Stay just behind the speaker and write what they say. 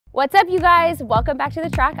What's up, you guys? Welcome back to the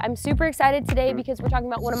track. I'm super excited today because we're talking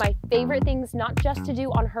about one of my favorite things, not just to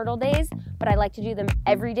do on hurdle days, but I like to do them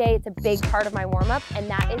every day. It's a big part of my warm-up, and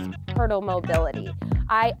that is hurdle mobility.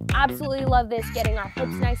 I absolutely love this, getting our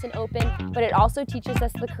hips nice and open, but it also teaches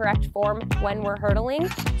us the correct form when we're hurdling.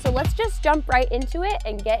 So let's just jump right into it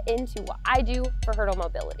and get into what I do for hurdle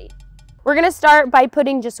mobility. We're gonna start by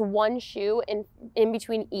putting just one shoe in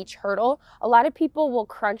between each hurdle. A lot of people will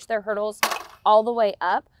crunch their hurdles all the way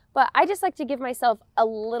up, but I just like to give myself a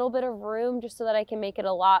little bit of room just so that I can make it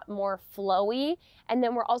a lot more flowy. And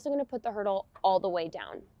then we're also gonna put the hurdle all the way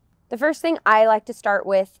down. The first thing I like to start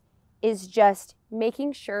with is just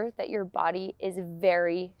making sure that your body is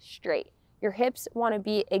very straight. Your hips wanna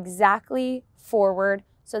be exactly forward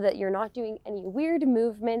so that you're not doing any weird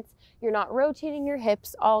movements. You're not rotating your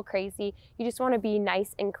hips all crazy. You just wanna be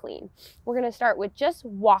nice and clean. We're gonna start with just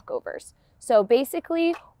walkovers. So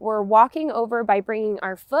basically, we're walking over by bringing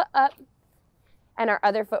our foot up and our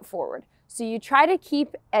other foot forward. So you try to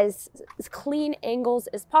keep as clean angles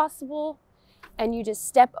as possible, and you just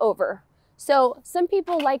step over. So some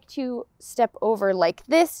people like to step over like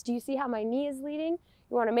this. Do you see how my knee is leading?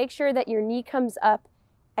 You wanna make sure that your knee comes up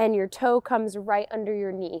and your toe comes right under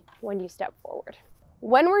your knee when you step forward.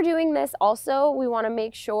 When we're doing this also, we wanna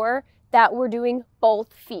make sure that we're doing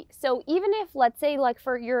both feet. So even if, let's say, like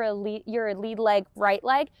for your lead leg, right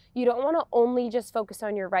leg, you don't wanna only just focus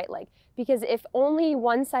on your right leg, because if only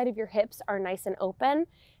one side of your hips are nice and open,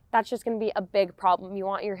 that's just gonna be a big problem. You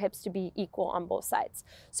want your hips to be equal on both sides.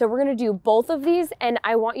 So we're gonna do both of these, and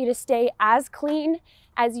I want you to stay as clean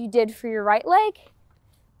as you did for your right leg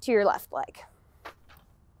to your left leg.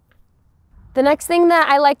 The next thing that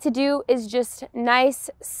I like to do is just nice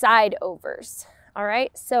side overs. All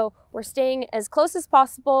right, so we're staying as close as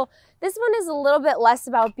possible. This one is a little bit less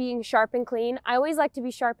about being sharp and clean. I always like to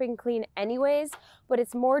be sharp and clean anyways, but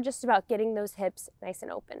it's more just about getting those hips nice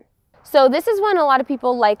and open. So this is when a lot of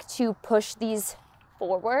people like to push these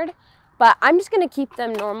forward, but I'm just gonna keep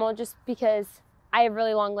them normal just because I have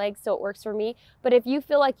really long legs, so it works for me. But if you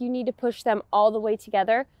feel like you need to push them all the way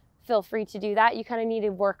together, feel free to do that. You kind of need to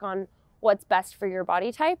work on what's best for your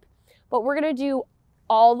body type. But we're gonna do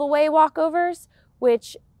all the way walkovers,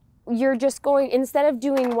 which you're just going, instead of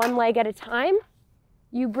doing one leg at a time,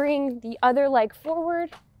 you bring the other leg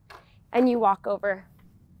forward and you walk over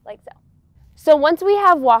like so. So once we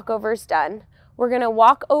have walkovers done, we're gonna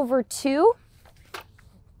walk over two,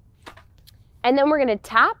 and then we're gonna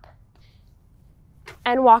tap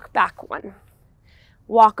and walk back one.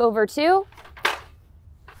 Walk over two,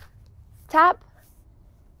 tap,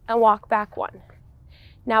 and walk back one.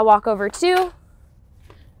 Now walk over two,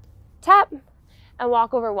 tap, and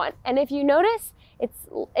walk over one. And if you notice,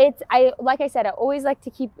 like I said, I always like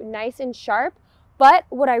to keep nice and sharp, but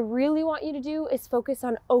what I really want you to do is focus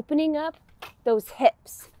on opening up those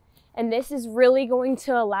hips. And this is really going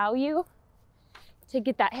to allow you to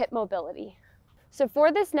get that hip mobility. So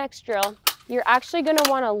for this next drill, you're actually gonna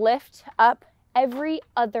wanna lift up every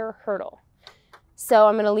other hurdle. So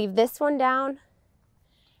I'm gonna leave this one down,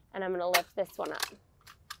 and I'm gonna lift this one up.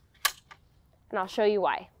 And I'll show you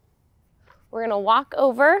why. We're gonna walk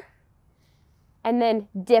over and then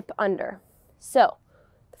dip under. So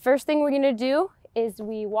the first thing we're gonna do is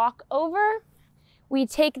we walk over, we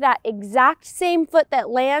take that exact same foot that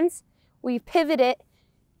lands, we pivot it,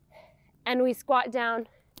 and we squat down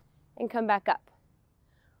and come back up.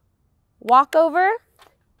 Walk over,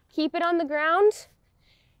 keep it on the ground,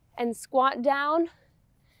 and squat down,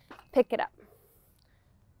 pick it up.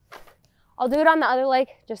 I'll do it on the other leg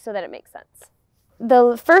just so that it makes sense.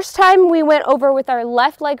 The first time we went over with our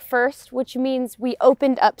left leg first, which means we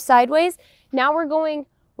opened up sideways. Now we're going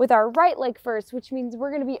with our right leg first, which means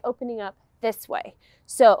we're gonna be opening up this way.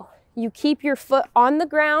 So you keep your foot on the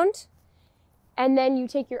ground, and then you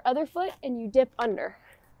take your other foot and you dip under.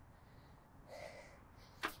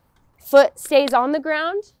 Foot stays on the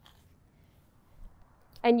ground,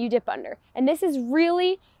 and you dip under. And this is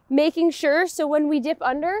really making sure, so when we dip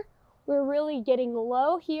under, we're really getting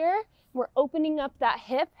low here. We're opening up that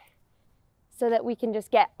hip so that we can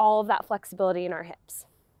just get all of that flexibility in our hips.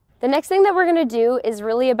 The next thing that we're gonna do is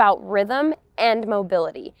really about rhythm and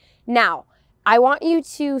mobility. Now, I want you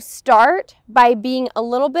to start by being a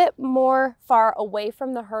little bit more far away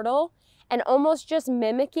from the hurdle and almost just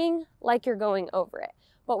mimicking like you're going over it.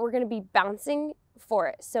 But we're gonna be bouncing for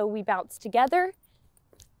it. So we bounce together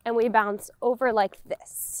and we bounce over like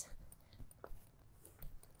this.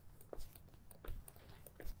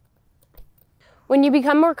 When you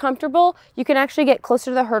become more comfortable, you can actually get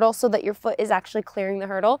closer to the hurdle so that your foot is actually clearing the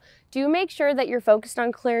hurdle. Do make sure that you're focused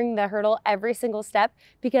on clearing the hurdle every single step,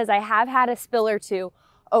 because I have had a spill or two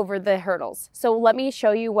over the hurdles. So let me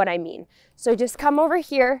show you what I mean. So just come over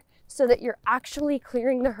here so that you're actually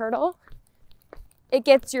clearing the hurdle. It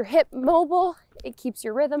gets your hip mobile, it keeps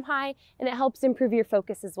your rhythm high, and it helps improve your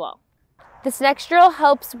focus as well. This next drill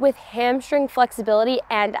helps with hamstring flexibility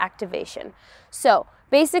and activation. So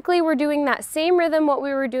basically we're doing that same rhythm what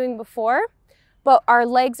we were doing before, but our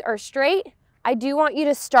legs are straight. I do want you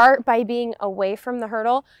to start by being away from the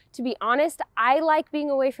hurdle. To be honest, I like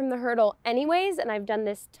being away from the hurdle anyways, and I've done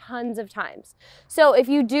this tons of times. So if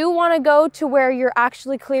you do want to go to where you're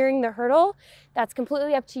actually clearing the hurdle, that's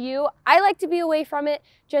completely up to you. I like to be away from it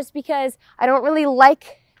just because I don't really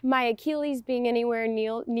like my Achilles being anywhere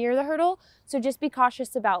near the hurdle, so just be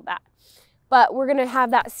cautious about that. But we're gonna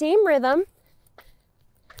have that same rhythm,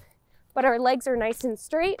 but our legs are nice and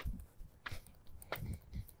straight.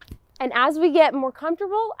 And as we get more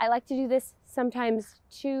comfortable, I like to do this sometimes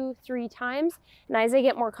 2-3 times. And as I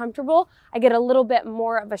get more comfortable, I get a little bit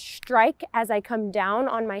more of a strike as I come down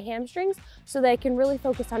on my hamstrings so that I can really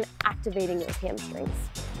focus on activating those hamstrings.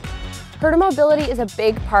 Hurdle mobility is a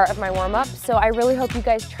big part of my warm-up, so I really hope you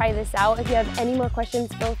guys try this out. If you have any more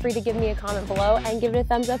questions, feel free to give me a comment below and give it a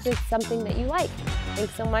thumbs up if it's something that you like.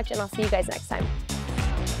 Thanks so much, and I'll see you guys next time.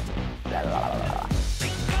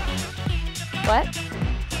 What?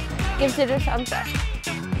 Give it a thumbs up.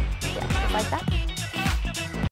 Yeah, just like that.